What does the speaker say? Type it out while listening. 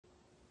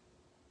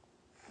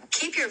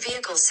Keep your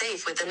vehicle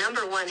safe with the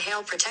 #1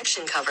 hail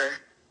protection cover.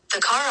 The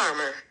Car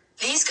Armor.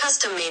 These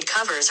custom-made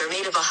covers are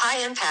made of a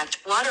high-impact,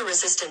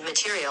 water-resistant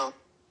material.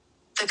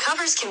 The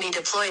covers can be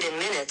deployed in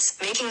minutes,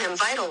 making them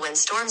vital when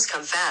storms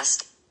come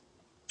fast.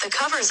 The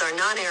covers are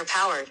non-air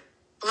powered,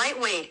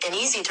 lightweight and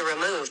easy to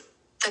remove.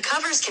 The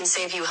covers can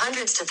save you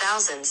hundreds to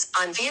thousands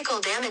on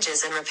vehicle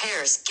damages and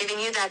repairs,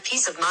 giving you that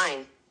peace of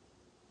mind.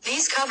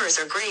 These covers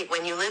are great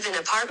when you live in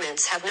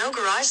apartments, have no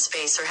garage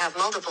space, or have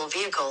multiple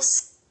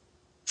vehicles.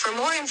 For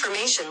more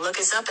information, look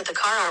us up at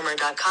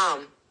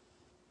thecararmor.com.